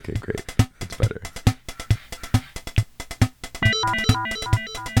Okay, great. That's better.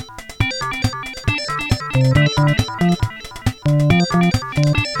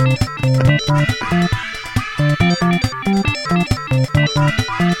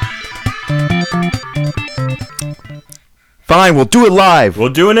 Fine, we'll do it live. We're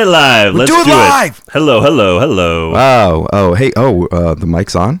doing it live. Let's do it live. Hello. Wow. Oh, hey. Oh, the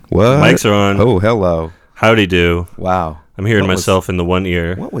mic's on? What? Mics are on. Oh, hello. Howdy do. Wow. I'm hearing What myself in the one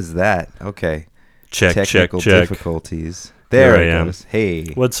ear. What was that? Okay. Check. Technical difficulties. There Here it I am. goes. Hey.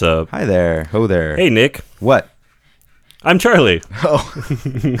 What's up? Hi there. Ho there. Hey, Nick. What? I'm Charlie. Oh,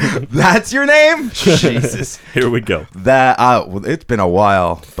 that's your name? Jesus. Here we go. That well, it's been a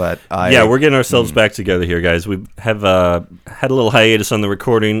while, but Yeah, we're getting ourselves back together here, guys. We have had a little hiatus on the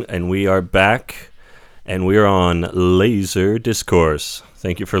recording, and we are back, and we're on Laser Discourse.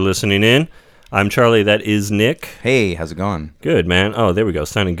 Thank you for listening in. I'm Charlie. That is Nick. Hey, how's it going? Good, man. Oh, there we go.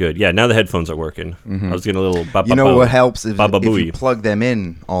 Sounding good. Yeah, now the headphones are working. I was getting a little... You know what helps if you plug them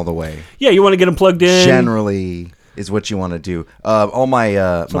in all the way. Yeah, you want to get them plugged in? Generally is what you want to do. All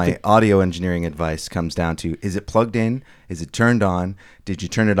my my audio engineering advice comes down to: is it plugged in? Is it turned on? Did you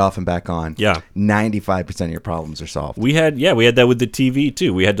turn it off and back on? Yeah. 95% of your problems are solved. We had that with the TV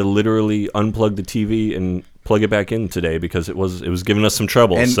too. We had to literally unplug the TV and plug it back in today because it was giving us some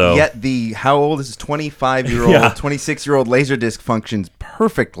trouble. And so yet how old is this 25-year-old, 26-year-old Laserdisc functions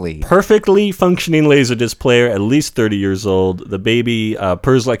perfectly. Perfectly functioning Laserdisc player, at least 30 years old. The baby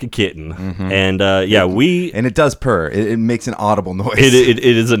purrs like a kitten, and and it does purr. It makes an audible noise. It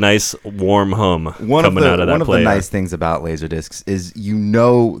is a nice warm hum coming out of that player. One of the nice things about Laserdiscs is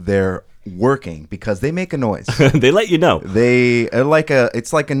they're working because they make a noise. They let you know. They are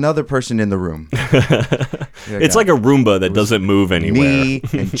it's like another person in the room. It's like a Roomba that doesn't move anywhere. Me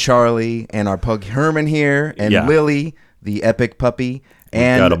and Charlie and our pug Herman here and Lily, the epic puppy,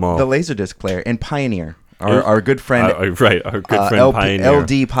 and the Laserdisc player and Pioneer. Our good friend, our good friend Pioneer,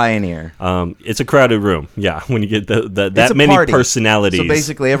 LD Pioneer. It's a crowded room, when you get that many party. personalities. So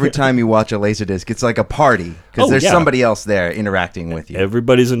basically, every time you watch a Laserdisc, it's like a party because there's somebody else there interacting with you.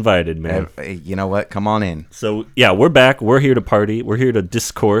 Everybody's invited, man. You know what? Come on in. So we're back. We're here to party. We're here to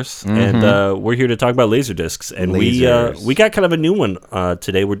discourse, and we're here to talk about Laserdiscs. And we got kind of a new one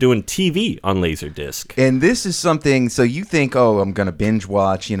today. We're doing TV on Laserdisc. And this is something. So you think, I'm gonna binge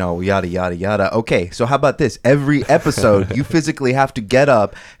watch, yada yada yada. Okay, so how about this? Every episode, you physically have to get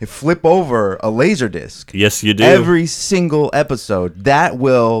up and flip over a Laserdisc. Yes, you do. Every single episode. That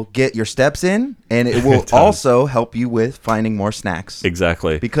will get your steps in, and it will also help you with finding more snacks.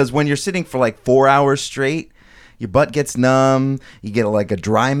 Exactly. Because when you're sitting for like 4 hours straight, your butt gets numb, you get like a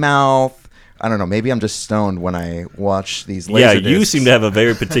dry mouth. I don't know. Maybe I'm just stoned when I watch these Laserdiscs. Yeah, you seem to have a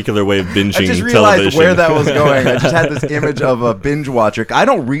very particular way of binging television. I just realized where that was going. I just had this image of a binge watcher. I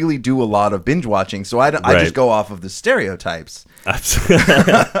don't really do a lot of binge watching, so I just go off of the stereotypes.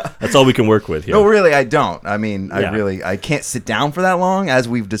 That's all we can work with here. No, really, I don't. I mean, I can't sit down for that long, as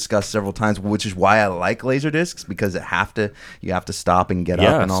we've discussed several times, which is why I like Laserdiscs, because you have to stop and get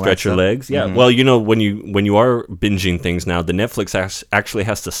up and all that stretch your legs. Yeah. Well, when you are binging things now, the Netflix actually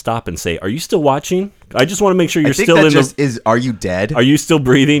has to stop and say, "Are you still watching? I just want to make sure you're still in are you dead? Are you still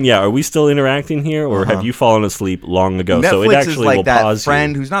breathing? Yeah. Are we still interacting here, or have you fallen asleep long ago?" Netflix so it actually is like will that pause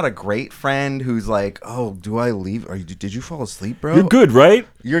friend you. who's not a great friend who's like, "Oh, do I leave? Did you fall asleep, bro? You're good, right?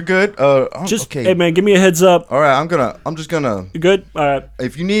 You're good. Okay. Hey man, give me a heads up. All right, I'm just gonna. You good? All right.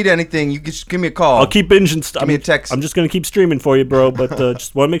 If you need anything, you can just give me a call. I'll keep binging stuff. Give me a text. I'm just gonna keep streaming for you, bro. But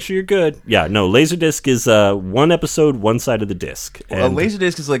just want to make sure you're good. Yeah. No, Laserdisc is one episode, one side of the disc. Well, a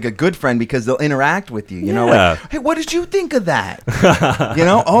Laserdisc is like a good friend because they'll interact with you. You know, like, hey, what did you think of that?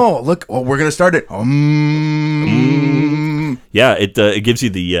 Oh, look, we're gonna start it. Yeah, it gives you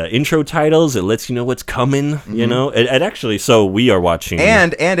the intro titles. It lets you know what's coming. You know, it actually. So we are watching,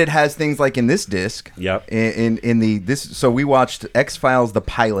 and it has things like in this disc. Yep. So we watched X-Files the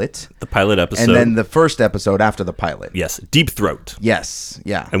pilot episode, and then the first episode after the pilot. Yes, Deep Throat. Yes,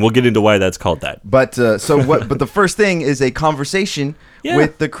 yeah. And we'll get into why that's called that. But But the first thing is a conversation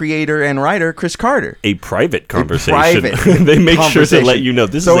with the creator and writer Chris Carter. A private conversation. They make sure to let you know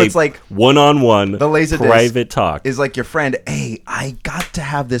this is like one-on-one. The Laserdisc private talk is like your friend. Hey, I got to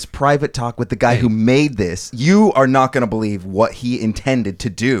have this private talk with the guy who made this. You are not going to believe what he intended to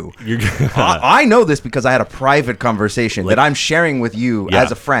do. I know this because I had a private conversation that I'm sharing with you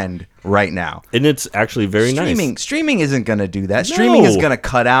as a friend right now. And it's actually very nice. Streaming isn't going to do that. No. Streaming is going to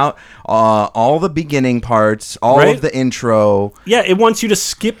cut out all the beginning parts, all of the intro. Yeah, it wants you to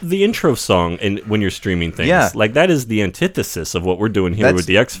skip the intro song when you're streaming things. Yeah. Like that is the antithesis of what we're doing here with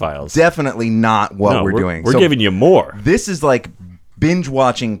the X-Files. Definitely not what we're doing. We're giving you more. This is like binge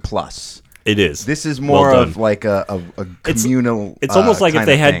watching plus. It is. This is more of like a communal. It's almost like if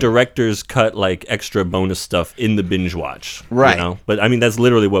they had thing. directors cut like extra bonus stuff in the binge watch, right? You know? But I mean, that's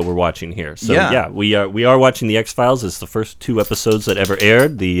literally what we're watching here. So yeah, we are watching the X-Files. It's the first 2 episodes that ever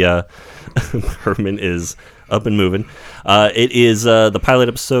aired. The Herman is up and moving. It is the pilot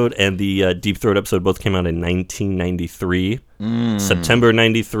episode and the Deep Throat episode both came out in 1993, September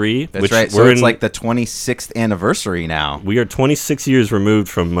 93. That's right. So it's like the 26th anniversary now. We are 26 years removed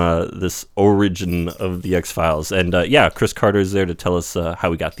from this origin of the X-Files. And Chris Carter is there to tell us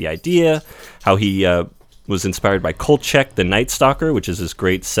how he got the idea, how he was inspired by Kolchak, the Night Stalker, which is this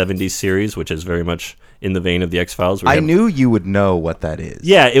great 70s series, which is very much in the vein of the X-Files. I knew you would know what that is.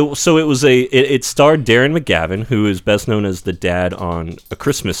 Yeah, it starred Darren McGavin, who is best known as the dad on A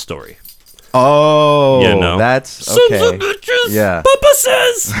Christmas Story. Oh, that's okay. Sons of bitches, yeah. Papa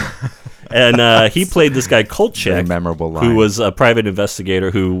says. And he played this guy Kolchak, memorable line. who was a private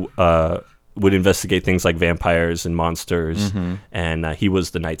investigator who would investigate things like vampires and monsters, and he was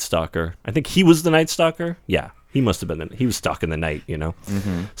the Night Stalker. I think he was the Night Stalker. Yeah. He must have been. He was stalking the night, you know.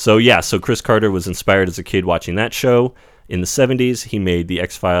 So Chris Carter was inspired as a kid watching that show in the 70s. He made the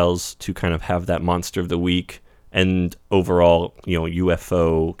X-Files to kind of have that monster of the week and overall,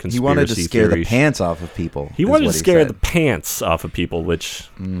 UFO conspiracy. He wanted to scare theory. the pants off of people. He wanted to scare the pants off of people, which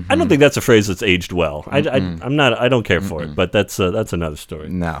I don't think that's a phrase that's aged well. I don't care for it, but that's another story.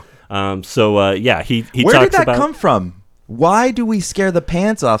 No. He Where did that come from? Why do we scare the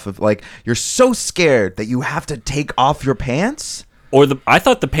pants off of, like, you're so scared that you have to take off your pants? I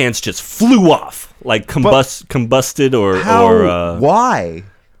thought the pants just flew off, like combusted or why?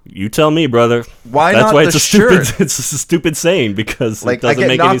 You tell me, brother. Why That's not why the shirt? It's a stupid saying because Like, it doesn't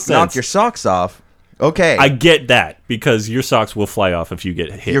make any sense. Knock your socks off. Okay. I get that because your socks will fly off if you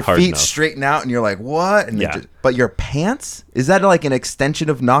get hit your hard feet enough. straighten out and you're like, what? And Yeah. but your pants? Is that like an extension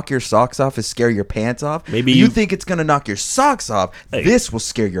of knock your socks off is scare your pants off? Maybe you you think it's going to knock your socks off. Hey. This will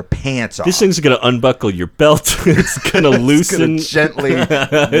scare your pants off. This thing's gonna unbuckle your belt. It's gonna loosen. It's gonna gently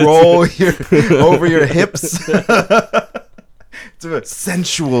roll over your hips. It's a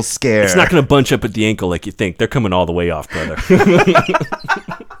sensual scare. It's not gonna bunch up at the ankle like you think. They're coming all the way off, brother.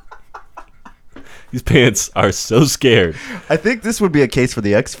 These pants are so scared. I think this would be a case for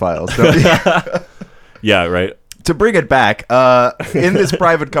the X-Files. Don't you? Yeah, right. To bring it back, in this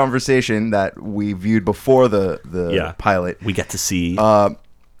private conversation that we viewed before the pilot, We got to see.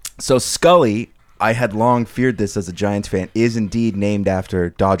 So Scully, I had long feared this as a Giants fan, is indeed named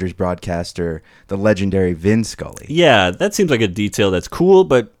after Dodgers broadcaster, the legendary Vin Scully. Yeah, that seems like a detail that's cool,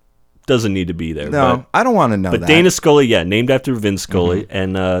 but doesn't need to be there. No, I don't want to know that. But Dana Scully, named after Vin Scully.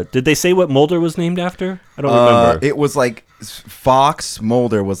 And did they say what Mulder was named after? I don't remember. It was like Fox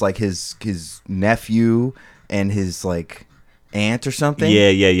Mulder was like his nephew and his like aunt or something.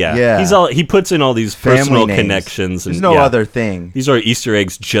 Yeah. He puts in all these personal connections. And, There's no other thing. These are Easter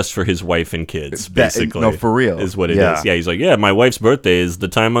eggs just for his wife and kids, basically. No, for real. Is what it is. Yeah, he's like, my wife's birthday is the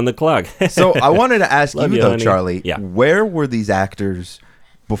time on the clock. So I wanted to ask you, though, honey. Charlie, Yeah. where were these actors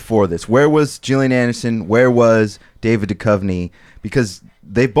before this? Where was Gillian Anderson? Where was David Duchovny? Because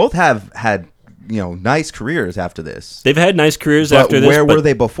they both have had nice careers after this. They've had nice careers but after this. Where were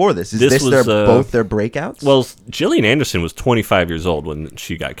they before this? Is this was, both their breakouts? Well, Gillian Anderson was 25 years old when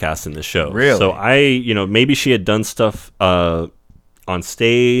she got cast in the show. Really? So maybe she had done stuff on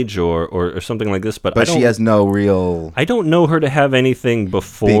stage or something like this, but she has no real. I don't know her to have anything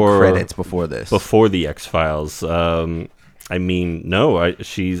before big credits before this. Before the X-Files. I mean, no.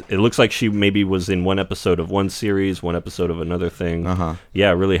 It looks like she maybe was in one episode of one series, one episode of another thing.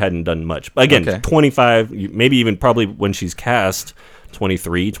 Yeah, really hadn't done much. But again, 25, maybe even probably when she's cast,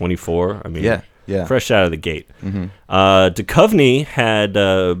 23, 24. I mean, yeah. Fresh out of the gate. Duchovny had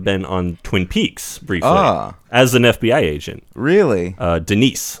been on Twin Peaks briefly as an FBI agent. Really?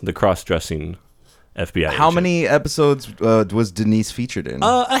 Denise, the cross-dressing FBI agent. How many episodes was Denise featured in?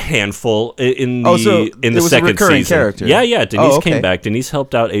 A handful in so the it was second a recurring season. Character. Yeah. Denise okay. came back. Denise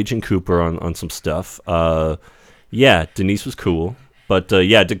helped out Agent Cooper on some stuff. Denise was cool. But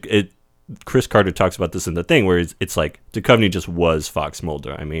Chris Carter talks about this in the thing where it's like Duchovny just was Fox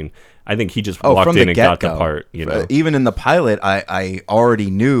Mulder. I mean, I think he just walked in and got the part. Even in the pilot, I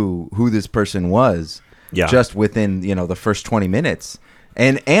already knew who this person was. Yeah. Just within the first 20 minutes,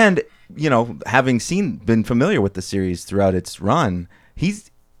 and having been familiar with the series throughout its run, he's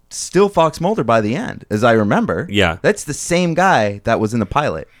still Fox Mulder by the end, as I remember. Yeah. That's the same guy that was in the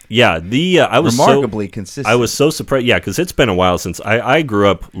pilot. Yeah, I was remarkably consistent. I was so surprised. Yeah, because it's been a while since I grew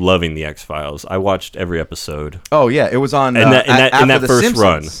up loving the X-Files. I watched every episode. Oh yeah, it was on in that first Simpsons.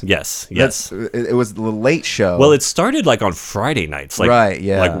 run. Yes. It was the late show. Well, it started like on Friday nights, like right,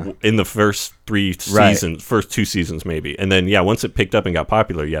 yeah, like in the first 3 seasons, first 2 seasons maybe, and then once it picked up and got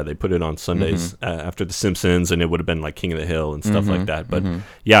popular, they put it on Sundays after The Simpsons, and it would have been like King of the Hill and stuff like that. But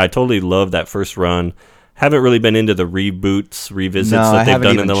I totally loved that first run. Haven't really been into the reboots, revisits that they've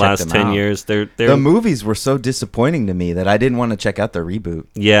done in the last 10 years. The movies were so disappointing to me that I didn't want to check out the reboot.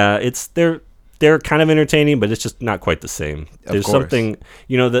 Yeah, they're kind of entertaining, but it's just not quite the same. There's something,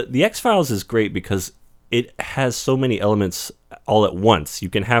 the X-Files is great because it has so many elements all at once. You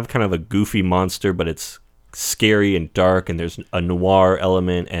can have kind of a goofy monster, but it's scary and dark, and there's a noir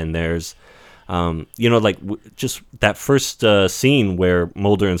element, and there's just that first scene where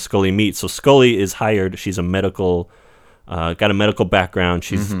Mulder and Scully meet. So Scully is hired. She's a got a medical background.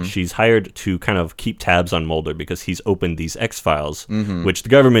 She's hired to kind of keep tabs on Mulder because he's opened these X-Files, which the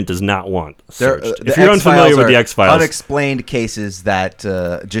government does not want searched. If you're unfamiliar with the X-Files, unexplained cases that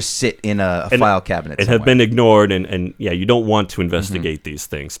just sit in a file cabinet and have been ignored, and you don't want to investigate these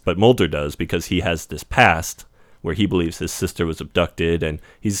things, but Mulder does because he has this past where he believes his sister was abducted, and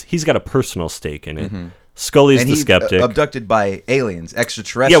he's got a personal stake in it. Scully's the skeptic. Abducted by aliens,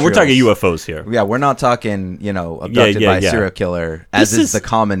 extraterrestrials. Yeah, we're talking UFOs here. Yeah, we're not talking, abducted by a serial killer, as is the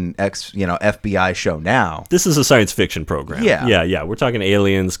common FBI show now. This is a science fiction program. Yeah. Yeah. We're talking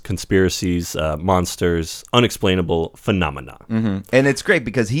aliens, conspiracies, monsters, unexplainable phenomena. And it's great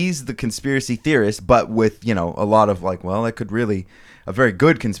because he's the conspiracy theorist, but with, a lot of it could really... a very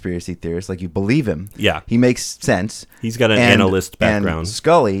good conspiracy theorist, like you believe him. Yeah. He makes sense. He's got an analyst background. And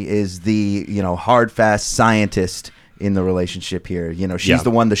Scully is the, hard, fast scientist in the relationship here. She's the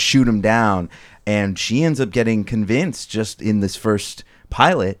one to shoot him down. And she ends up getting convinced just in this first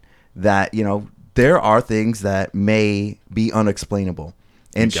pilot that, there are things that may be unexplainable.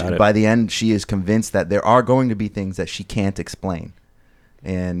 And by the end, she is convinced that there are going to be things that she can't explain.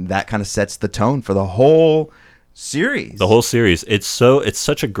 And that kind of sets the tone for the whole series. It's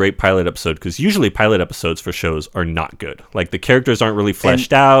such a great pilot episode because usually pilot episodes for shows are not good. Like the characters aren't really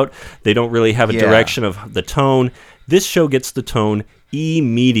fleshed out. They don't really have a direction of the tone. This show gets the tone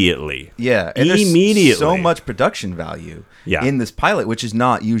immediately. Yeah, and there's so much production value in this pilot, which is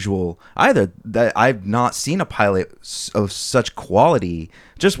not usual either. That I've not seen a pilot of such quality,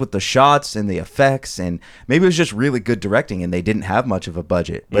 just with the shots and the effects, and maybe it was just really good directing, and they didn't have much of a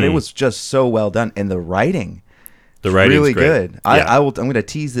budget, but it was just so well done, and the writing. The writing's really good. I'm going to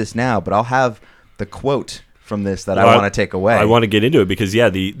tease this now, but I'll have the quote from this that I want to take away. I want to get into it because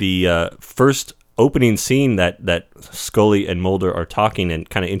the first opening scene that Scully and Mulder are talking and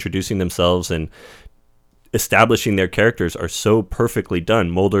kind of introducing themselves and establishing their characters are so perfectly done.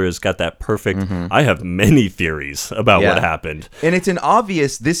 Mulder has got that perfect. I have many theories about what happened, and it's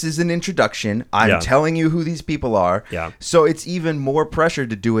this is an introduction. I'm telling you who these people are. Yeah. So it's even more pressure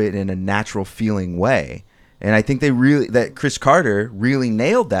to do it in a natural feeling way. And I think that Chris Carter really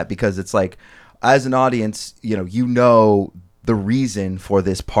nailed that because it's like, as an audience, the reason for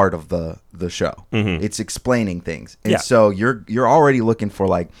this part of the show. It's explaining things. And so you're already looking for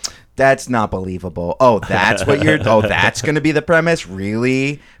like, that's not believable. Oh, that's what that's going to be the premise?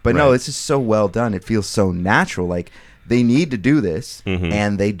 Really? But no, this is so well done. It feels so natural. Like they need to do this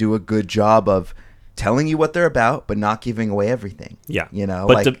and they do a good job of telling you what they're about, but not giving away everything. Yeah.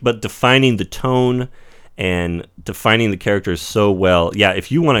 But defining the tone and defining the characters so well. Yeah,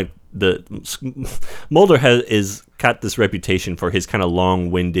 if you want to, Mulder is got this reputation for his kind of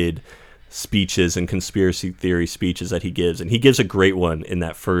long-winded speeches and conspiracy theory speeches that he gives, and he gives a great one in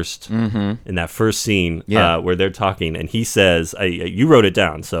that first scene where they're talking, and he says, "You wrote it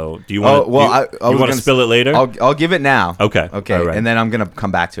down, so do you want? You want to spill it later? I'll give it now. Okay, right. And then I'm gonna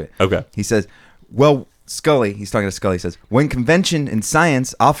come back to it. Okay." He says, "Well." Scully, he's talking to Scully, says, when convention and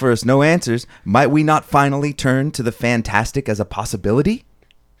science offer us no answers, might we not finally turn to the fantastic as a possibility?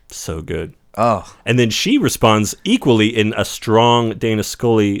 So good. Oh. And then she responds equally in a strong Dana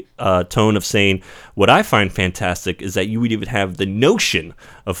Scully tone of saying, what I find fantastic is that you would even have the notion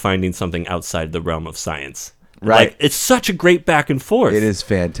of finding something outside the realm of science. Right. Like, it's such a great back and forth. It is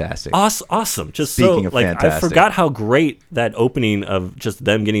fantastic. Awesome. Just Speaking of fantastic. I forgot how great that opening of just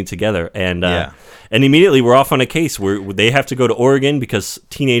them getting together. And and immediately we're off on a case where they have to go to Oregon because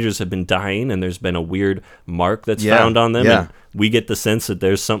teenagers have been dying and there's been a weird mark that's found on them. Yeah. And we get the sense that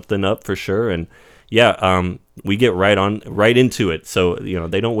there's something up for sure. And we get right into it. So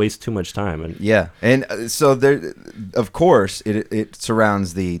they don't waste too much time. And yeah, and so there, of course, it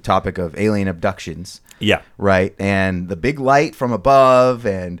surrounds the topic of alien abductions. Yeah. Right, and the big light from above,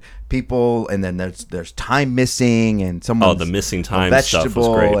 and people, and then there's time missing, and someone's the missing time a stuff vegetable,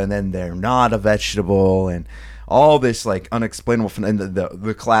 was great. and then they're not a vegetable, and all this like unexplainable, and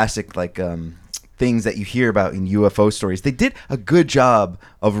the classic like things that you hear about in UFO stories. They did a good job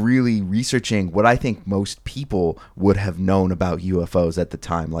of really researching what I think most people would have known about UFOs at the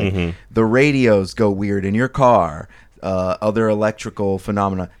time. Like the radios go weird in your car, other electrical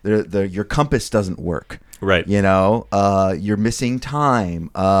phenomena. Your compass doesn't work. Right. You're missing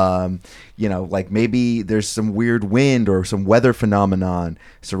time. Like maybe there's some weird wind or some weather phenomenon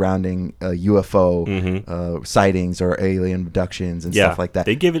surrounding UFO sightings or alien abductions and stuff like that.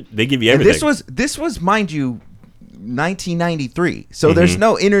 They give you everything. And this was, mind you, 1993. So there's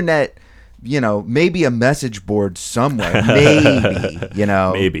no internet. Maybe a message board somewhere.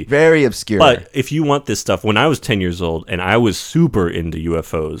 Maybe. Very obscure. But if you want this stuff, when I was 10 years old and I was super into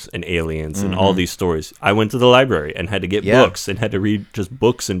UFOs and aliens and all these stories, I went to the library and had to get books and had to read just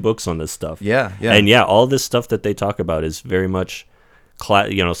books and books on this stuff. Yeah. And all this stuff that they talk about is very much,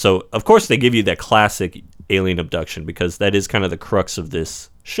 so of course they give you that classic alien abduction because that is kind of the crux of this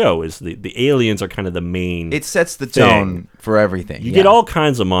show is the aliens are kind of the main it sets the tone for everything. You get all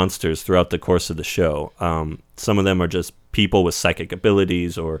kinds of monsters throughout the course of the show. Some of them are just people with psychic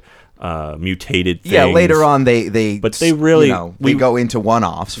abilities or mutated things. Yeah, later on they really we go into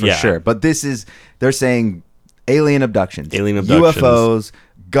one-offs for sure. But they're saying alien abductions, UFOs,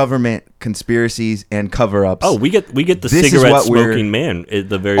 government conspiracies and cover-ups. Oh, we get the cigarette smoking man at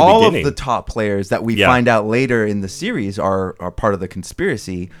the very all beginning. All of the top players that we find out later in the series are part of the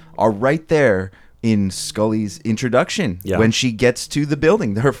conspiracy are right there in Scully's introduction when she gets to the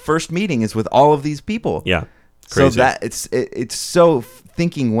building. Her first meeting is with all of these people. Yeah, crazy. So that it's so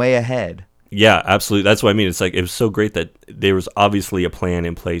thinking way ahead. Yeah, absolutely. That's what I mean. It's like it was so great that there was obviously a plan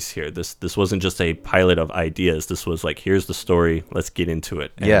in place here. This wasn't just a pilot of ideas. This was like, here's the story. Let's get into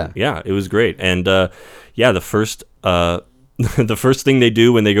it. And it was great. And the first the first thing they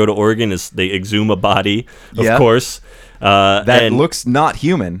do when they go to Oregon is they exhume a body. Of course, that looks not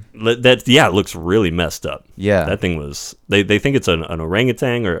human. It looks really messed up. Yeah, that thing was. They think it's an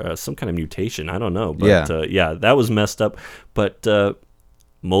orangutan or some kind of mutation. I don't know. But that was messed up. But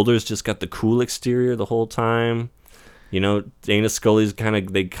Mulder's just got the cool exterior the whole time. Dana Scully's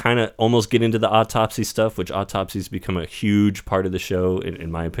they kind of almost get into the autopsy stuff, which autopsies become a huge part of the show,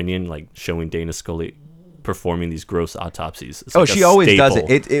 in my opinion, like showing Dana Scully performing these gross autopsies. It's she always does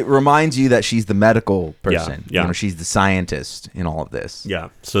it. It reminds you that she's the medical person. Yeah. She's the scientist in all of this. Yeah.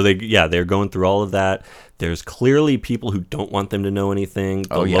 So they're going through all of that. There's clearly people who don't want them to know anything.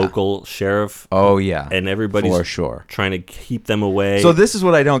 The local sheriff. Oh, yeah. And everybody's for sure trying to keep them away. So this is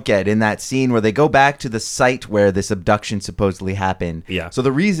what I don't get in that scene where they go back to the site where this abduction supposedly happened. Yeah. So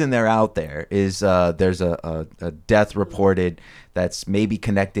the reason they're out there is there's a death reported that's maybe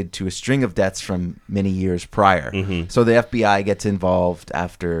connected to a string of deaths from many years prior. Mm-hmm. So the FBI gets involved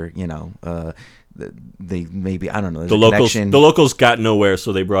after, they maybe, I don't know. The locals got nowhere,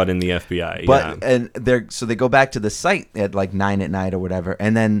 so they brought in the FBI. But and they go back to the site at like 9 p.m. or whatever,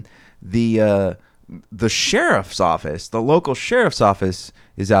 and then the sheriff's office, the local sheriff's office,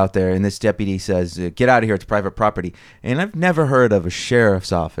 is out there, and this deputy says, "Get out of here! It's private property." And I've never heard of a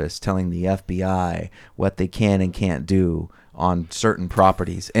sheriff's office telling the FBI what they can and can't do on certain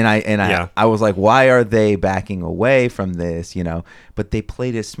properties. And I was like, why are they backing away from this? But they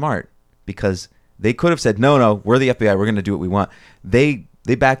played it smart because they could have said, no, we're the FBI. We're going to do what we want. They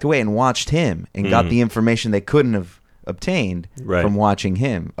backed away and watched him and got the information they couldn't have obtained from watching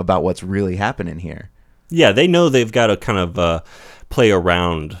him about what's really happening here. Yeah, they know they've got to kind of play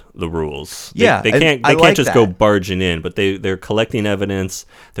around the rules. They can't just go barging in, but they're collecting evidence.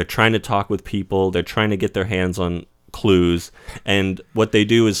 They're trying to talk with people. They're trying to get their hands on clues. And what they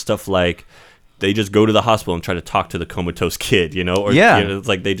do is stuff like they just go to the hospital and try to talk to the comatose kid, it's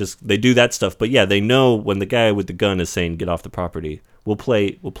like they do that stuff. But they know when the guy with the gun is saying get off the property, we'll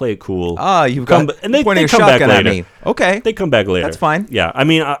play it cool. You've got and they pointing come a shotgun back later. At me. Okay, they come back later. That's fine. Yeah, I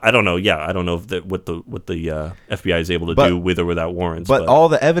mean, I don't know. Yeah, I don't know if what the FBI is able to do with or without warrants. But all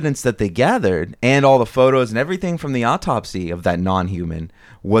the evidence that they gathered and all the photos and everything from the autopsy of that non-human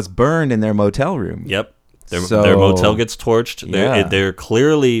was burned in their motel room. Yep. Their motel gets torched. There are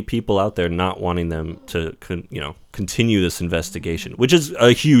clearly people out there not wanting them to continue this investigation, which is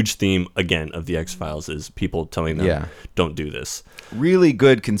a huge theme, again, of the X-Files, is people telling them, don't do this. Really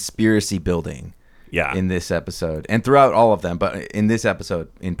good conspiracy building in this episode. And throughout all of them, but in this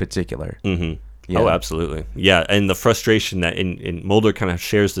episode in particular. Mm-hmm. Yeah. Oh, absolutely. Yeah, and the frustration that in Mulder kind of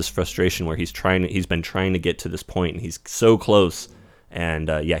shares this frustration where he's been trying to get to this point, and he's so close, and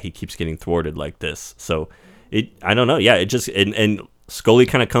he keeps getting thwarted like this. So I don't know. Yeah, it just and Scully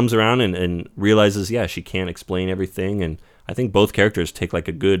kind of comes around and realizes, she can't explain everything, and I think both characters take like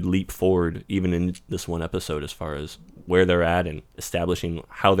a good leap forward, even in this one episode, as far as where they're at and establishing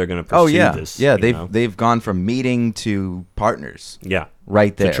how they're going to pursue this. Yeah, they've gone from meeting to partners. Yeah,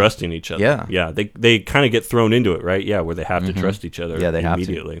 right there. To trusting each other. Yeah. They kind of get thrown into it, right? Yeah, where they have to trust each other. Yeah, they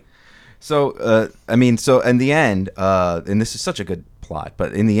immediately. Have to. So in the end, and this is such a good plot,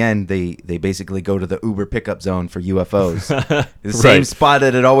 but in the end, they basically go to the Uber pickup zone for UFOs, the same spot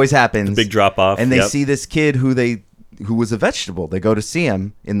that it always happens. The big drop off, and they see this kid who was a vegetable. They go to see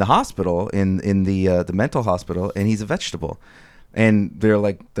him in the hospital, in the mental hospital, and he's a vegetable. And they're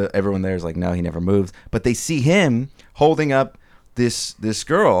like, everyone there is like, no, he never moves. But they see him holding up this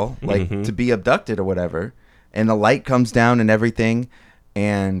girl, like to be abducted or whatever, and the light comes down and everything,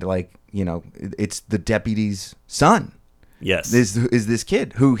 and like, it's the deputy's son. Yes, is this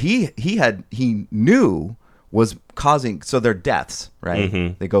kid who he knew was causing, so they're deaths,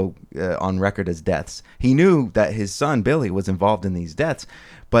 right? They go on record as deaths. He knew that his son Billy was involved in these deaths,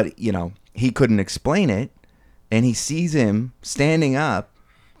 but he couldn't explain it, and he sees him standing up,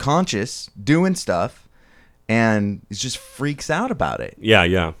 conscious, doing stuff, and it just freaks out about it.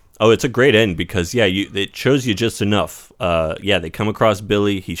 Yeah. Oh, it's a great end because it shows you just enough. They come across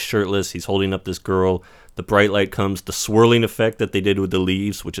Billy. He's shirtless. He's holding up this girl. The bright light comes. The swirling effect that they did with the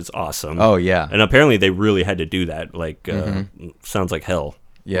leaves, which is awesome. Oh yeah. And apparently they really had to do that. Like, sounds like hell.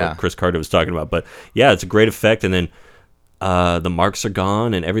 Yeah. What Chris Carter was talking about, but yeah, it's a great effect. And then the marks are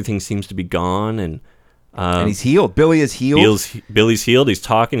gone, and everything seems to be gone, and he's healed. Billy is healed. Billy's healed. He's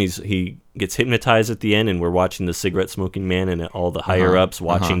talking. He gets hypnotized at the end, and we're watching the cigarette smoking man and all the higher ups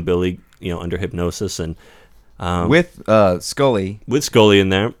watching Billy, under hypnosis, and with Scully in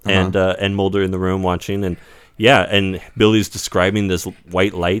there, and Mulder in the room watching, and and Billy's describing this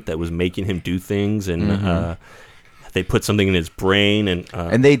white light that was making him do things, and they put something in his brain,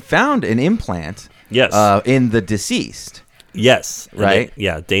 and they'd found an implant. Yes, in the deceased. Yes. Right?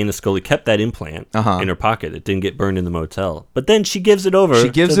 Dana Scully kept that implant in her pocket. It didn't get burned in the motel. But then she gives it over. She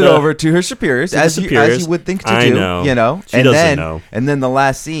gives it over to her superiors, as you would think to do. I know. She and doesn't know. And then the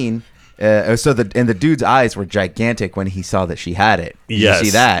last scene, the dude's eyes were gigantic when he saw that she had it. Did you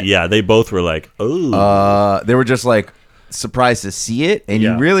see that? Yeah, they both were like, oh. They were just like surprised to see it, and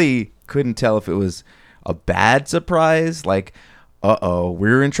you really couldn't tell if it was a bad surprise, like,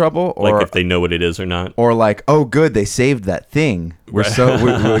 we're in trouble, or like if they know what it is or not, or like, oh, good, they saved that thing. We're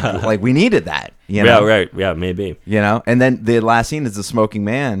like, we needed that. Yeah, right. Yeah, maybe. And then the last scene is the smoking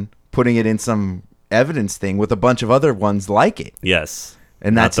man putting it in some evidence thing with a bunch of other ones like it. Yes,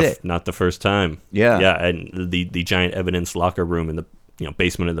 and that's it. Not the first time. Yeah, and the giant evidence locker room in the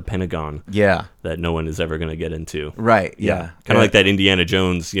basement of the Pentagon. Yeah, that no one is ever going to get into. Right. Yeah. Kind of like that Indiana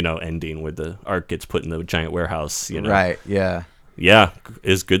Jones, ending where the Ark gets put in the giant warehouse. Right. Yeah. Yeah,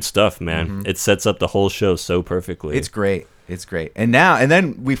 it's good stuff, man. It sets up the whole show so perfectly. It's great. And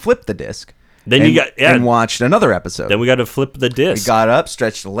then we flipped the disc. Then and watched another episode. Then we got to flip the disc. We got up,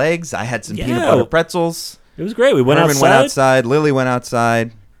 stretched the legs. I had some peanut butter pretzels. It was great. We went outside. Went outside. Lily went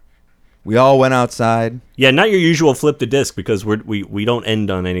outside. We all went outside. Yeah, not your usual flip the disc because we don't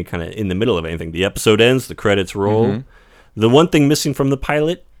end on any kind of in the middle of anything. The episode ends, the credits roll. The one thing missing from the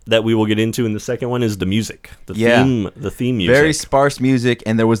pilot that we will get into in the second one is the music. The theme music. Very sparse music,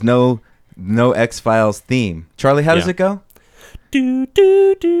 and there was no X-Files theme. Charlie, how does it go? Do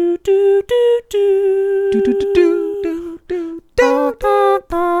do do do do do do do do.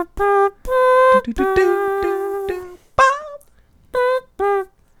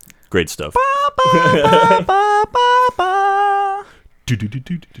 Great stuff.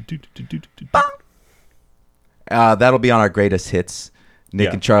 That'll be on our greatest hits.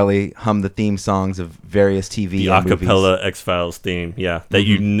 Nick and Charlie hum the theme songs of various TV and movies. The acapella X-Files theme, that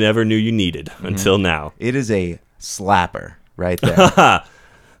you never knew you needed until now. It is a slapper right there. That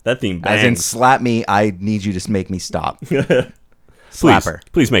theme bangs. As in, slap me, I need you to make me stop. Slapper.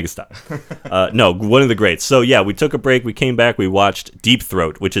 Please make it stop. No, one of the greats. So, we took a break. We came back. We watched Deep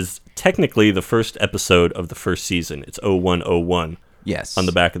Throat, which is technically the first episode of the first season. It's 0101. Yes. On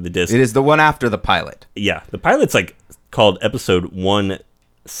the back of the disc. It is the one after the pilot. Yeah. The pilot's called episode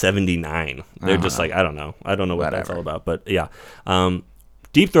 179. They're just I don't know. I don't know what that's all about. But yeah.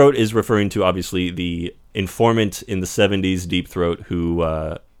 Deep Throat is referring to, obviously, the informant in the 70s, Deep Throat, who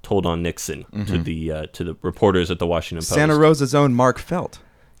told on Nixon to the reporters at the Washington Post. Santa Rosa's own Mark Felt.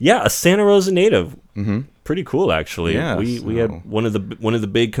 Yeah, a Santa Rosa native. pretty cool, actually. Yeah, we had one of the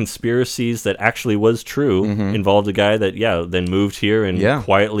big conspiracies that actually was true involved a guy that then moved here and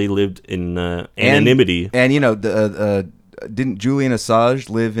quietly lived in anonymity. And didn't Julian Assange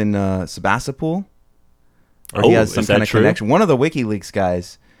live in Sebastopol? Or he has some kind of connection. One of the WikiLeaks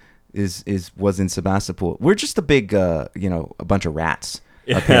guys was in Sebastopol. We're just a big a bunch of rats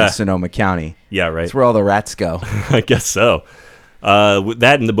up here in Sonoma County. Yeah, right. That's where all the rats go. I guess so.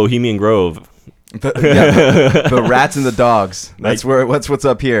 That in the Bohemian Grove. The rats and the dogs. That's what's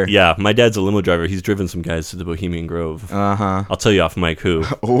up here. Yeah, my dad's a limo driver. He's driven some guys to the Bohemian Grove. Uh-huh. I'll tell you off mic who.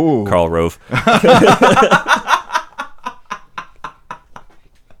 Ooh. Karl Rove.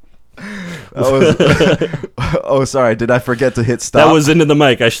 Sorry. Did I forget to hit stop? That was into the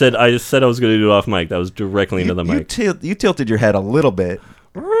mic. I said I was going to do it off mic. That was directly into the mic. You tilted your head a little bit.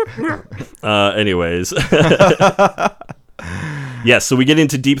 Anyways. Yes, so we get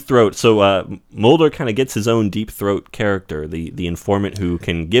into Deep Throat. So Mulder kind of gets his own Deep Throat character, the informant who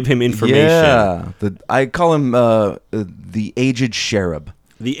can give him information. Yeah, I call him the aged cherub.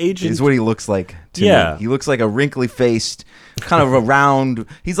 The aged is what he looks like to me. He looks like a wrinkly-faced, kind of a round.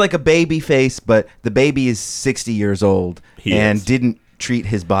 He's like a baby face, but the baby is 60 years old and didn't treat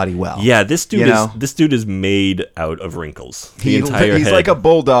his body well. Yeah, this dude is made out of wrinkles. He's head. Like a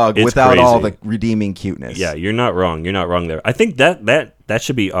bulldog without all the redeeming cuteness. Yeah, you're not wrong. You're not wrong there. I think that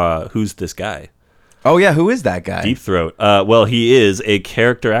should be who's this guy? Oh yeah, who is that guy? Deep Throat. Well, he is a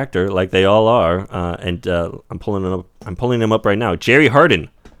character actor, like they all are. And I'm pulling him up right now. Jerry Hardin.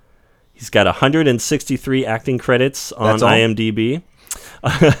 He's got 163 acting credits on IMDb.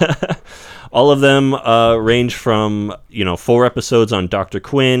 All of them range from 4 episodes on Dr.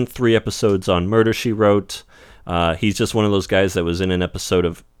 Quinn, 3 episodes on Murder, She Wrote. He's just one of those guys that was in an episode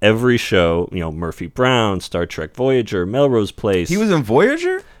of every show. Murphy Brown, Star Trek Voyager, Melrose Place. He was in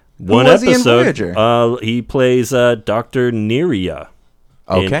Voyager? One episode. He in Voyager? He plays Dr. Neria.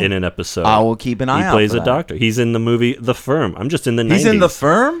 Okay. In an episode. I will keep an eye out. He plays a doctor. He's in the movie The Firm. I'm just in the 90s. He's in The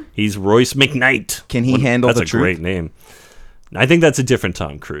Firm? He's Royce McKnight. Can he handle the truth? That's a great name. I think that's a different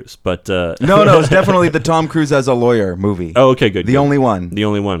Tom Cruise, but no, it's definitely the Tom Cruise as a lawyer movie. Oh, okay, good. The only one.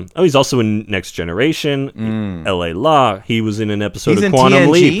 Oh, he's also in Next Generation, L.A. Law. He was in an episode of Quantum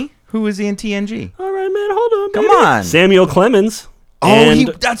Leap. Who is he in TNG? All right, man, hold on. Come on, Samuel Clemens.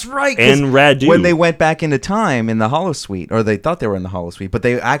 That's right. And Radu. When they went back into time in the Holosuite, or they thought they were in the Holosuite, but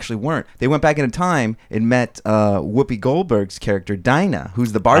they actually weren't. They went back into time and met Whoopi Goldberg's character, Dinah,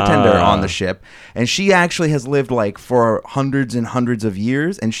 who's the bartender on the ship. And she actually has lived for hundreds and hundreds of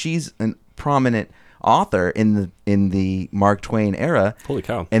years, and she's a prominent author in the Mark Twain era. Holy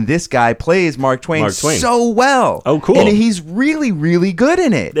cow. And this guy plays Mark Twain so well. Oh, cool. And he's really, really good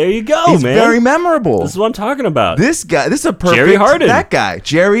in it. There you go, he's man. He's very memorable. This is what I'm talking about. This is a perfect... Jerry Hardin. That guy.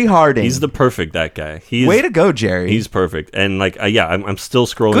 Jerry Hardin. He's the perfect that guy. Way to go, Jerry. He's perfect. And I'm still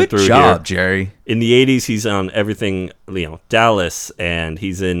scrolling good through here. Good job, Jerry. In the 80s, he's on everything, Dallas, and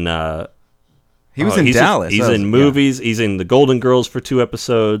he's in... He was in Dallas. He's in movies. Yeah. He's in The Golden Girls for 2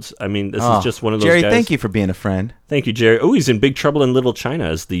 episodes. I mean, this is just one of those Jerry, guys. thank you for being a friend. Thank you, Jerry. Oh, he's in Big Trouble in Little China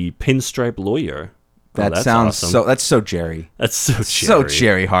as the pinstripe lawyer. That sounds awesome. That's so Jerry. That's so Jerry. So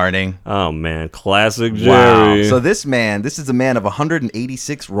Jerry Harding. Oh, man. Classic Jerry. Wow. So this is a man of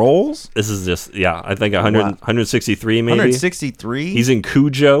 186 roles? This is just, I think 163 maybe. 163? He's in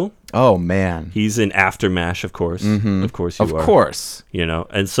Cujo. Oh, man. He's in Aftermath, of course. Mm-hmm. Of course you are. Of course.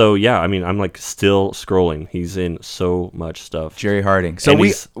 And so, I'm still scrolling. He's in so much stuff. Jerry Harding. So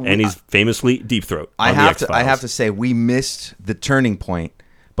he's famously Deep Throat. I have to say, we missed the turning point.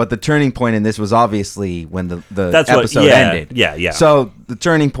 But the turning point in this was obviously when the episode ended. Yeah. So the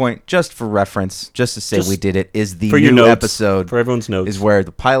turning point, just for reference, just to say we did it, is the new episode. For everyone's notes. Is where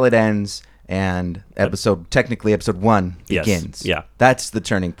the pilot ends and technically episode 1 begins. Yeah. That's the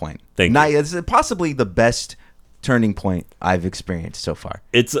turning point. Thank you. It's possibly the best turning point I've experienced so far.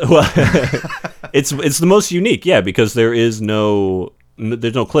 It's it's the most unique, because there's no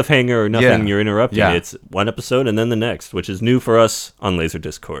cliffhanger or nothing. Yeah. You're interrupting. Yeah. It's one episode and then the next, which is new for us on Laser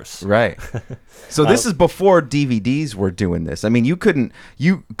Discourse. Right. So this is before DVDs were doing this. I mean,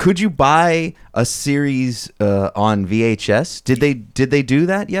 could you buy a series on VHS? Did they do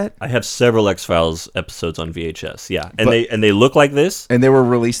that yet? I have several X-Files episodes on VHS. Yeah, and they look like this. And they were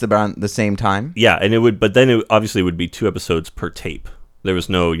released about the same time. Yeah, and but then it obviously would be 2 episodes per tape. There was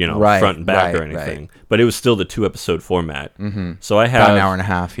no, front and back or anything. Right. But it was still the 2-episode format. Mm-hmm. So I have about an hour and a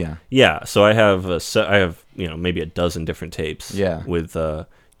half, yeah. Yeah, so I have maybe a dozen different tapes. Yeah. With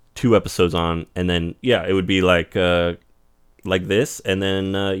 2 episodes on, and then it would be like this, and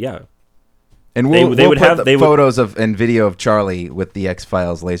then And we'll put photos and video of Charlie with the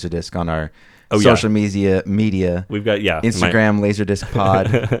X-Files Laserdisc on our social media. We've got Instagram Laserdisc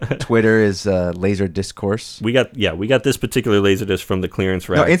Pod. Twitter is Laser Discourse. We got this particular Laserdisc from the clearance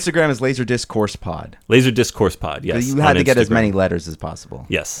rack. No, Instagram is Laser Discourse Pod. Laser Discourse Pod. Yes, you had to get as many letters as possible.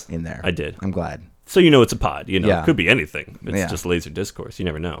 Yes, in there. I did. I'm glad. So it's a pod. It could be anything. It's just Laser Discourse. You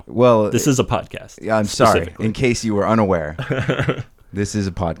never know. Well, this is a podcast. Yeah, I'm sorry. In case you were unaware, this is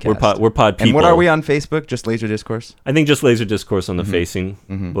a podcast. We're pod people. And what are we on Facebook? Just Laser Discourse? I think just Laser Discourse on the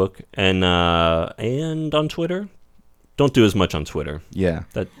facing book, and on Twitter. Don't do as much on Twitter. Yeah,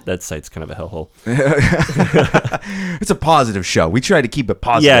 that site's kind of a hellhole. It's a positive show. We try to keep it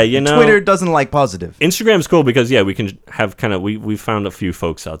positive. Yeah, Twitter doesn't like positive. Instagram's cool because we can have we found a few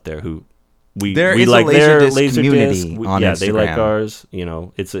folks out there who. We like their Laserdisc community on Instagram. They like ours.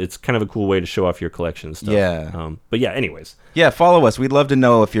 It's kind of a cool way to show off your collection stuff. Yeah. But anyways. Yeah, follow us. We'd love to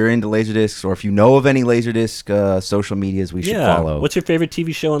know if you're into Laserdiscs or if you know of any Laserdisc social medias we should follow. What's your favorite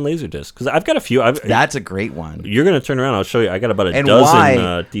TV show on Laserdisc? Because I've got a few. That's a great one. You're going to turn around. I'll show you. I got about a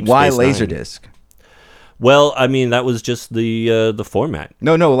dozen Deep Space Why Nine. Laserdisc? Well, I mean, that was just the format.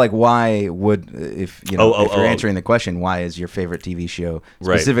 No, like why would if you're answering the question, why is your favorite TV show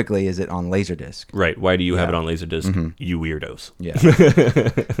specifically? Is it on Laserdisc? Right. Why do you have it on Laserdisc? You weirdos. Yeah.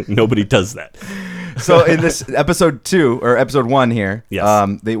 Nobody does that. So in this episode 2 or episode 1 here, yes.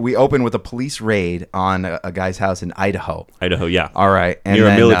 We open with a police raid on a guy's house in Idaho. Idaho, yeah. All right, and near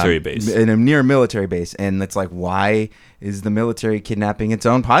a military base. Near a military base, and it's like, why is the military kidnapping its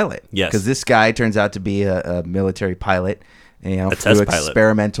own pilot? Yes, because this guy turns out to be a military pilot, a test pilot,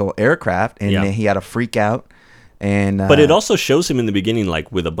 experimental aircraft, and he had a freak out. And but it also shows him in the beginning,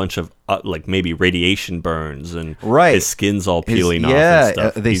 like with a bunch of maybe radiation burns and his skin's all peeling off. And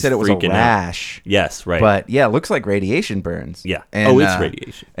stuff. They said it was a rash. Out. Yes, right. But it looks like radiation burns. Yeah. And, it's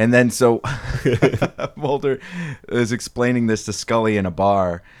radiation. And then so Mulder is explaining this to Scully in a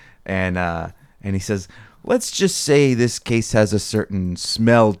bar, and he says, "Let's just say this case has a certain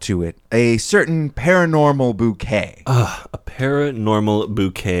smell to it, a certain paranormal bouquet." A paranormal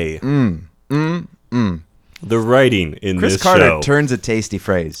bouquet. The writing in Chris this Carter show turns a tasty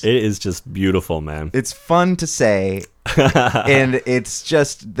phrase. It is just beautiful, man. It's fun to say, and it's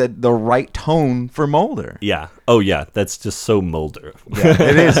just the right tone for Mulder. Yeah. Oh, yeah. That's just so Mulder. Yeah,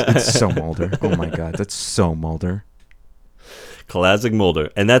 it is. It's so Mulder. Oh, my God. That's so Mulder. Classic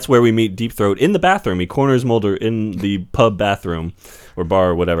Mulder. And that's where we meet Deep Throat in the bathroom. He corners Mulder in the pub bathroom or bar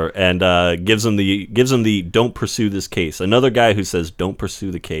or whatever, and gives him the don't pursue this case. Another guy who says don't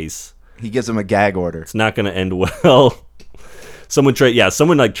pursue the case. He gives him a gag order. It's not going to end well. Someone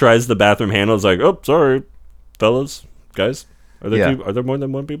tries the bathroom handle. It's like, oh, sorry, fellas, guys. Are there more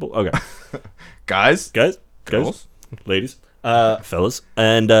than one people? Okay, guys, ladies, fellas,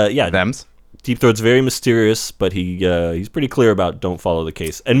 and thems. Deep Throat's very mysterious, but he's pretty clear about don't follow the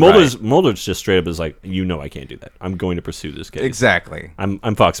case. And Mulder's just straight up is like, I can't do that. I'm going to pursue this case. Exactly.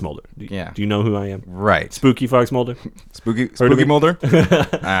 I'm Fox Mulder. Yeah. Do you know who I am? Right. Spooky Fox Mulder. Spooky Mulder.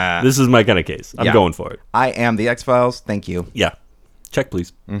 This is my kind of case. I'm going for it. I am the X-Files. Thank you. Yeah. Check,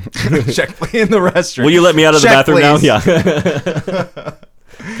 please. Check in the restroom. Will you let me out of the bathroom please. now? Yeah.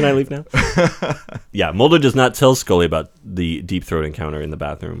 Can I leave now? Yeah, Mulder does not tell Scully about the Deep Throat encounter in the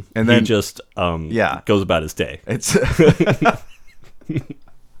bathroom. And then he just goes about his day. It's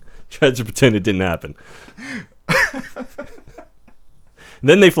tries to pretend it didn't happen.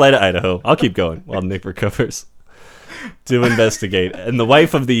 Then they fly to Idaho. I'll keep going while Nick recovers to investigate. And the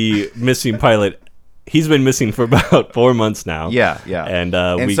wife of the missing pilot, he's been missing for about 4 months now. Yeah. And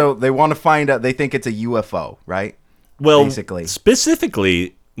so they want to find out. They think it's a UFO, right? Well, basically.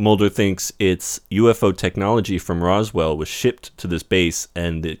 Specifically, Mulder thinks it's UFO technology from Roswell was shipped to this base,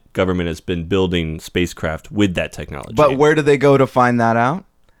 and the government has been building spacecraft with that technology. But where do they go to find that out?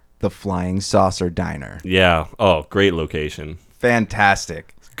 The Flying Saucer Diner. Yeah. Oh, great location.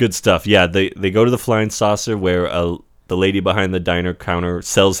 Fantastic. Good stuff. Yeah, they go to the Flying Saucer where the lady behind the diner counter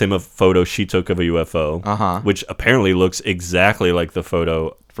sells him a photo she took of a UFO, which apparently looks exactly like the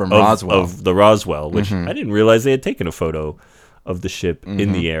photo from Roswell. Of the Roswell, which I didn't realize they had taken a photo of the ship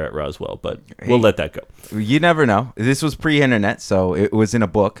in the air at Roswell, but we'll let that go. You never know. This was pre-internet, so it was in a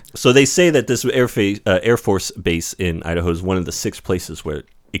book. So they say that this Air Force base in Idaho is one of the 6 places where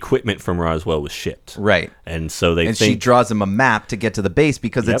equipment from Roswell was shipped. Right. And so they think... she draws him a map to get to the base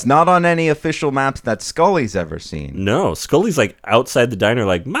because it's not on any official maps that Scully's ever seen. No, Scully's like outside the diner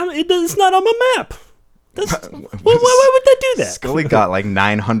like, Mom, it's not on my map. Why would they do that? Scully got like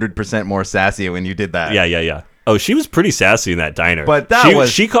 900% more sassy when you did that. Yeah. Oh, she was pretty sassy in that diner. But that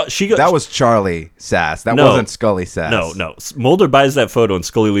was Charlie sass. That wasn't Scully sass. No. Mulder buys that photo and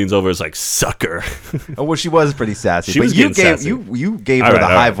Scully leans over and is like, sucker. Oh, well, she was pretty sassy. She was you gave her the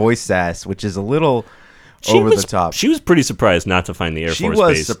high voice sass, which is a little over the top. She was pretty surprised not to find the Air Force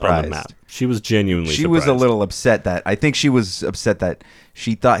Base on the map. She was genuinely surprised. She was a little upset I think she was upset that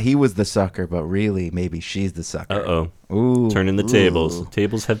she thought he was the sucker, but really maybe she's the sucker. Uh-oh. Ooh. Turning the tables. The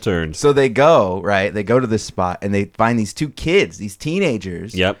tables have turned. So they go to this spot and they find these two kids, these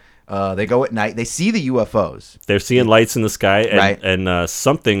teenagers. Yep. They go at night. They see the UFOs. They're seeing lights in the sky, and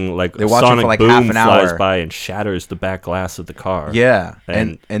something like a sonic like boom half an flies hour. by and shatters the back glass of the car. Yeah,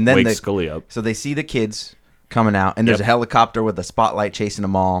 and then wakes Scully up. So they see the kids coming out, and there's a helicopter with a spotlight chasing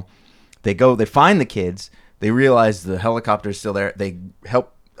them all. They find the kids. They realize the helicopter's still there. They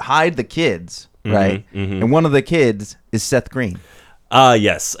help hide the kids, right? Mm-hmm. And one of the kids is Seth Green.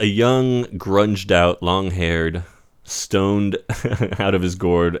 Yes, a young, grunged out, long-haired, stoned out of his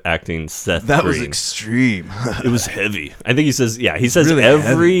gourd acting Seth That Green. Was extreme. It was heavy. I think he says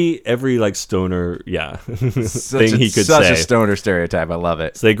really every like stoner thing he could say. Such a stoner stereotype. I love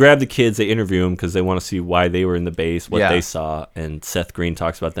it. So they grab the kids, they interview them because they want to see why they were in the base, what they saw, and Seth Green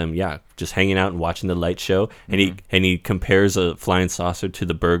talks about them just hanging out and watching the light show, and he compares a flying saucer to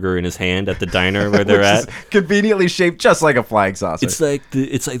the burger in his hand at the diner where they're at. Conveniently shaped just like a flying saucer. It's like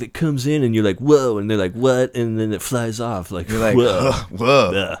it comes in and you're like, whoa, and they're like, what? And then it flies off like, you're like, whoa.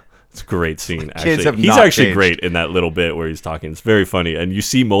 Whoa. It's a great scene. Kids actually, he's actually great in that little bit where he's talking. It's very funny, and you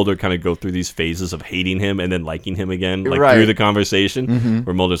see Mulder kind of go through these phases of hating him and then liking him again, through the conversation.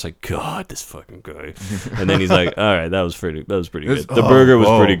 Where Mulder's like, "God, this fucking guy," and then he's like, "All right, that was pretty good. The burger was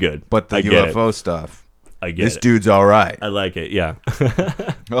pretty good, but the UFO stuff, I get this dude's all right. I like it. Yeah.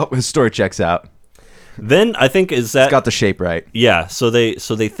 Well, his story checks out. Then I think it's got the shape right. Yeah. So they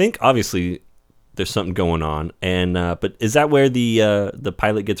think obviously there's something going on, and but is that where the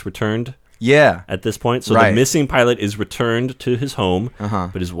pilot gets returned? Yeah. At this point, so the missing pilot is returned to his home,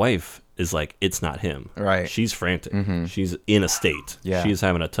 but his wife is like, it's not him. Right. She's frantic. She's in a state. Yeah. She's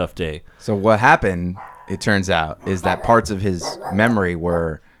having a tough day. So what happened, it turns out, is that parts of his memory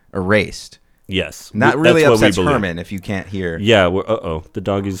were erased. Yes. That really upsets Herman if you can't hear. Yeah. The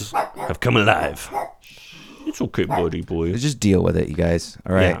doggies have come alive. It's okay, buddy boy. Just deal with it, you guys.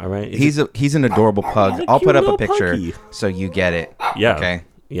 All right. Yeah, all right. He's an adorable pug. I'll put up a picture so you get it. Yeah. Okay.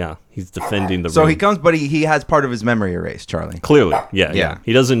 Yeah. He's defending the So room. he comes, but he has part of his memory erased, Charlie. Clearly. Yeah.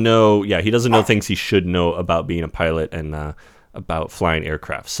 He doesn't know. Yeah. He doesn't know things he should know about being a pilot and about flying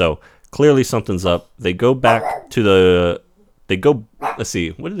aircraft. So clearly something's up. They go back to let's see.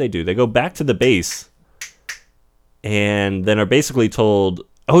 What did they do? They go back to the base and then are basically told,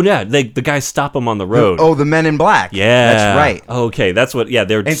 oh yeah, the guys stop them on the road. The Men in Black. Yeah, that's right. Okay, that's what. Yeah,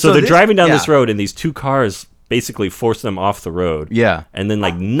 they're driving down this road, and these two cars basically force them off the road. Yeah, and then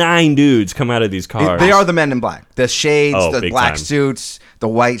like 9 dudes come out of these cars. They are the Men in Black. The shades, the black time. suits, the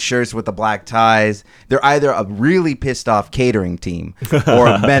white shirts with the black ties. They're either a really pissed off catering team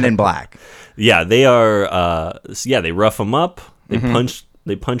or Men in Black. Yeah, they are. They rough them up. They punch.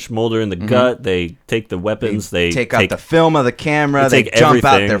 They punch Mulder in the gut. They take the weapons. They take out the film of the camera. They jump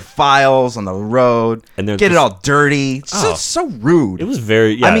out their files on the road and get it all dirty. So rude. It was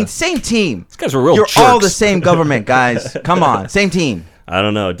very. Yeah. I mean, same team. These guys were real. You're jerks. all the same government, guys. Come on, same team. I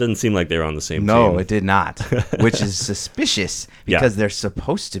don't know. It doesn't seem like they were on the same team. No, it did not, which is suspicious because they're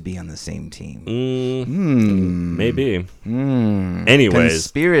supposed to be on the same team. Maybe. Anyways,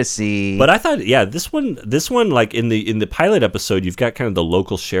 conspiracy. But I thought, this one, like in the pilot episode, you've got kind of the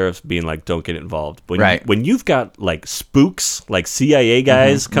local sheriffs being like, "Don't get involved." When you've got like spooks, like CIA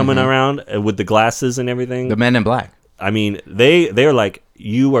guys coming around with the glasses and everything, the Men in Black. I mean, they're like,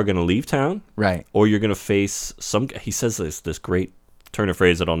 you are going to leave town, right? Or you're going to face some. He says this great turn of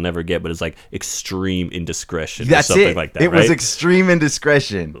phrase that I'll never get, but it's like extreme indiscretion. That's or something it. Like that. It was extreme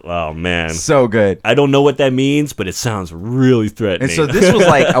indiscretion. Oh man, so good. I don't know what that means, but it sounds really threatening. And so this was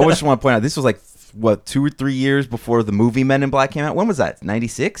like, I just want to point out, this was like what 2 or 3 years before the movie Men in Black came out. When was that?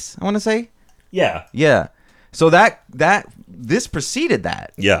 96, I want to say. Yeah. So this preceded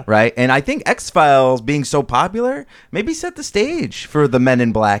that. Yeah. Right? And I think X-Files being so popular maybe set the stage for the Men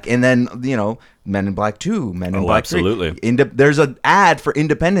in Black, and then, Men in Black 2, Men in Black absolutely. 3. There's an ad for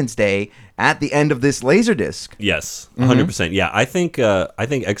Independence Day at the end of this Laserdisc. Yes, 100%. Yeah, I think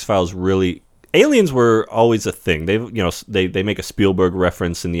X-Files really... Aliens were always a thing. They make a Spielberg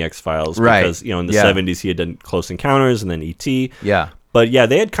reference in the X-Files because, in the 70s he had done Close Encounters and then E.T. Yeah. But yeah,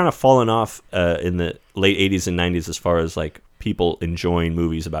 they had kind of fallen off in the late 80s and 90s as far as like people enjoying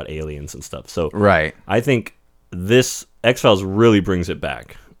movies about aliens and stuff. So right. I think this X-Files really brings it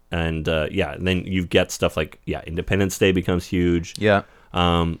back. and and then you get stuff like Independence Day becomes huge. Yeah.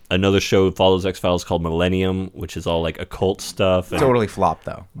 Another show follows X-Files called Millennium, which is all like occult stuff. And Totally flopped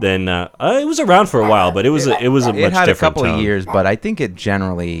though. then it was around for a while, but it was a much It had a different couple tone. of years, but I think it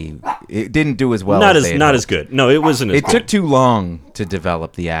didn't do as well. Not as as they had not hoped. as good. No, it wasn't as It good. took too long to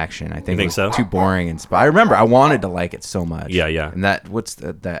develop the action. I think, think it was so? too boring and I remember I wanted to like it so much. Yeah. And what's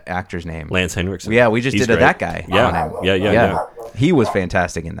the actor's name? Lance Henriksen. Yeah, we just He's did great. that guy. Yeah. on him. Yeah. He was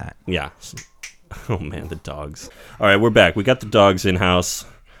fantastic in that. Yeah. Oh man, the dogs. All right, we're back. We got the dogs in house.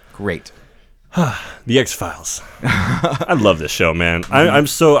 Great. The X-Files. I love this show, man. I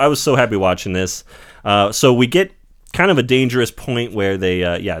was so happy watching this. So we get kind of a dangerous point where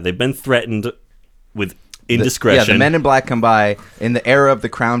they've been threatened with indiscretion. The Men in Black come by in the era of the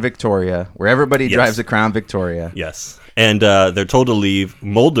Crown Victoria, where everybody drives the Crown Victoria. Yes. And they're told to leave.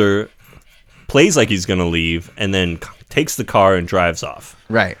 Mulder plays like he's going to leave and then takes the car and drives off.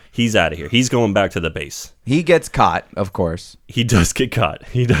 Right. He's out of here. He's going back to the base. He gets caught, of course. He does get caught.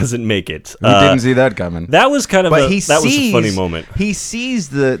 He doesn't make it. He didn't see that coming. That was kind of But was a funny moment. He sees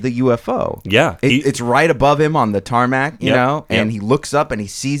the UFO. Yeah. It's right above him on the tarmac, you Yep, know, and yep. he looks up and he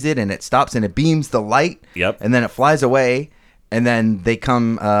sees it and it stops and it beams the light. Yep. And then it flies away. And then they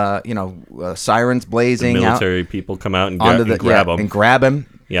come, sirens blazing Military people come out and, out grab him. and grab him.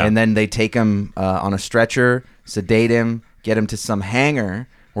 Yeah. And then they take him on a stretcher, sedate him, get him to some hangar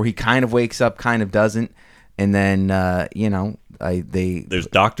where he kind of wakes up, kind of doesn't. And then, There's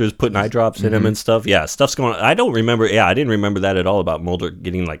doctors putting eye drops in him and stuff. Yeah, stuff's going on. I don't remember. Yeah, I didn't remember that at all about Mulder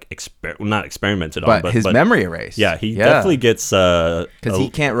getting like not experimented on, but his memory erased. Yeah, he definitely gets because he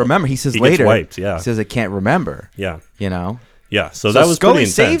can't remember. He says he gets later, wiped, yeah. he says I can't remember. Yeah, You know. yeah. So that was Scully pretty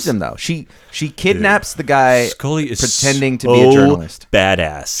intense. saves him though. She kidnaps the guy Scully is pretending to so be a journalist.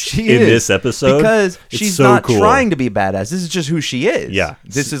 badass She in is, this episode because It's she's so not cool. trying to be badass. This is just who she is. Yeah.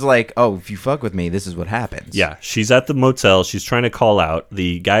 This is like, oh, if you fuck with me, this is what happens. Yeah, she's at the motel. She's trying to call out.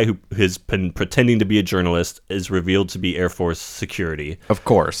 The guy who has been pretending to be a journalist is revealed to be Air Force security. Of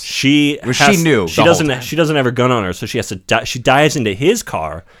course. She knew she the whole doesn't time. she doesn't have her gun on her, so she has to she dives into his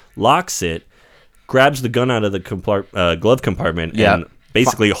car, locks it, grabs the gun out of the glove compartment, Yeah. and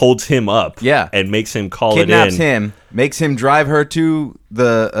basically holds him up. Yeah. and makes him call Kidnaps it in. him, makes him drive her to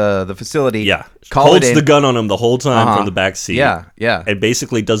the facility. Yeah, Call holds it in. the gun on him the whole time Uh-huh. from the back seat. Yeah, yeah. and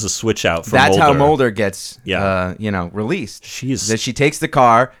basically does a switch out for That's Mulder. how Mulder gets, Yeah. released. She is- that she takes the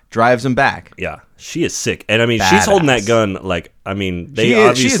car, drives him back. Yeah, she is sick, and I mean, she's holding that Badass. gun like I mean, they She is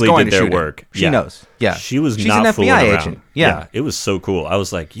obviously going did to their shoot him. work. She knows. Yeah. she was She's not an fooling FBI around. agent. Yeah. it was so cool. I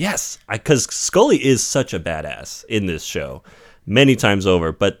was like, yes, because Scully is such a badass in this show, many times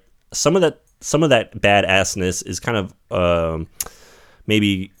over. But some of that badassness is kind of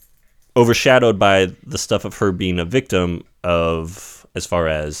maybe overshadowed by the stuff of her being a victim of, as far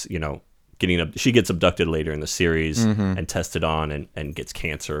as she gets abducted later in the series and tested on and gets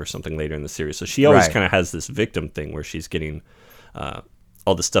cancer or something later in the series. So she always Right. kind of has this victim thing where she's getting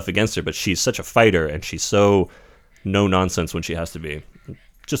all this stuff against her, but she's such a fighter and she's so no nonsense when she has to be.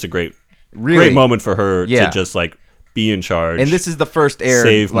 Just a great moment for her Yeah. to just like be in charge. And this is the first aired,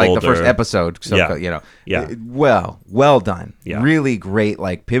 Save like the Mulder. first episode. So, Yeah. Yeah. Well done. Yeah. Really great.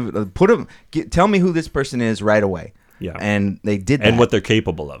 Like pivot. Tell me who this person is right away. Yeah. And they did that. and what they're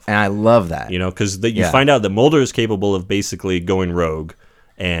capable of. And I love that. Because you Yeah. find out that Mulder is capable of basically going rogue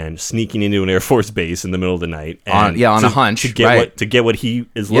and sneaking into an Air Force base in the middle of the night. And on a hunch, to get right. what he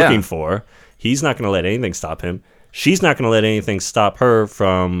is Yeah. looking for. He's not going to let anything stop him. She's not going to let anything stop her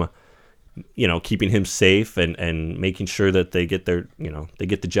from, keeping him safe and making sure that they get they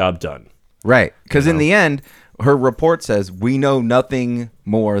get the job done. Right. Because in the end, her report says we know nothing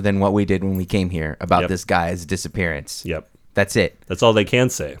more than what we did when we came here about Yep. this guy's disappearance. Yep, That's it. that's all they can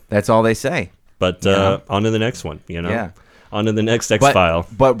say. That's all they say. But on to the next one. Yeah. On to the next X-File.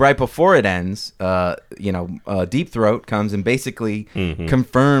 But right before it ends, Deep Throat comes and basically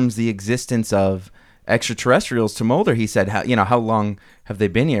confirms the existence of extraterrestrials to Mulder. He said, how long have they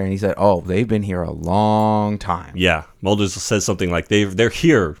been here? And he said, oh, they've been here a long time. Yeah, Mulder says something like they're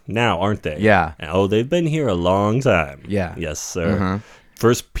here now, aren't they? Yeah. And, oh, they've been here a long time. Yeah. Yes, sir.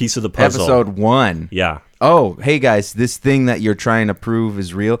 First piece of the puzzle. Episode 1. Yeah. Oh, hey guys, this thing that you're trying to prove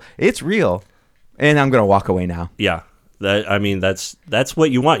is real. It's real. And I'm going to walk away now. Yeah. That's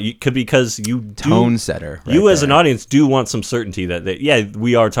what you want. because you Tone setter. right you as an there. audience do want some certainty that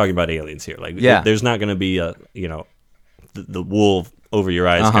we are talking about aliens here. Like Yeah. there's not going to be a the wool over your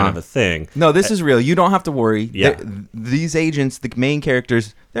eyes kind of a thing. No, this is real. You don't have to worry. Yeah. These agents, the main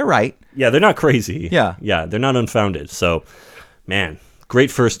characters, they're right. Yeah, they're not crazy. Yeah. Yeah, they're not unfounded. So, man, Great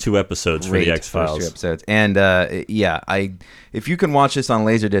first 2 episodes for the X-Files. First 2 episodes. And if you can watch this on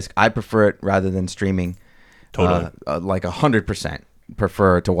Laserdisc, I prefer it rather than streaming. Totally. Like 100%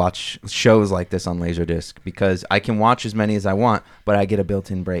 prefer to watch shows like this on Laserdisc because I can watch as many as I want, but I get a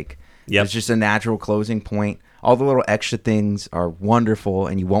built-in break. Yep. It's just a natural closing point. All the little extra things are wonderful,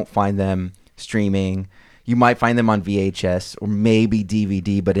 and you won't find them streaming. You might find them on VHS or maybe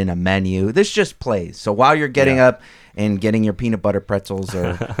DVD, but in a menu. This just plays. So while you're getting up and getting your peanut butter pretzels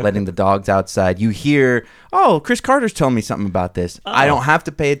or letting the dogs outside, you hear, oh, Chris Carter's telling me something about this. Oh. I don't have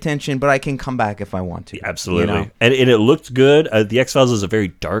to pay attention, but I can come back if I want to. Absolutely. You know? And it looked good. The X-Files is a very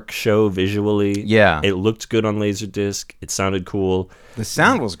dark show visually. Yeah. It looked good on Laserdisc. It sounded cool. The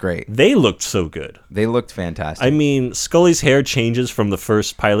sound was great. They looked so good. They looked fantastic. I mean, Scully's hair changes from the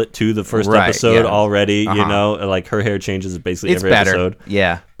first pilot to the first episode already. You know, like her hair changes basically every episode.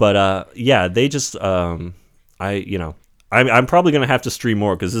 Yeah. But they just I'm probably gonna have to stream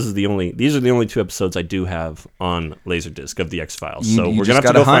more because these are the only 2 episodes I do have on Laserdisc of the X-Files. So we're gonna have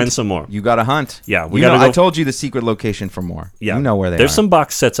to go find some more. You gotta hunt. Yeah, I told you the secret location for more. Yeah, you know where they are. There's some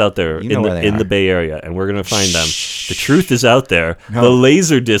box sets out there in the Bay Area, and we're gonna find them. The truth is out there. No. The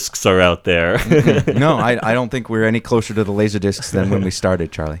Laserdiscs are out there. No, I don't think we're any closer to the Laserdiscs than when we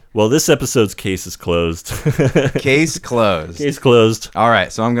started, Charlie. Well, this episode's case is closed. Case closed. Case closed. All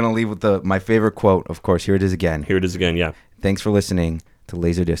right, so I'm gonna leave with my favorite quote. Of course, here it is again. Yeah. Thanks for listening to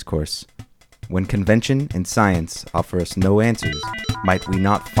Laser Discourse. When convention and science offer us no answers, might we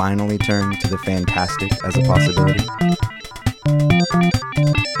not finally turn to the fantastic as a possibility?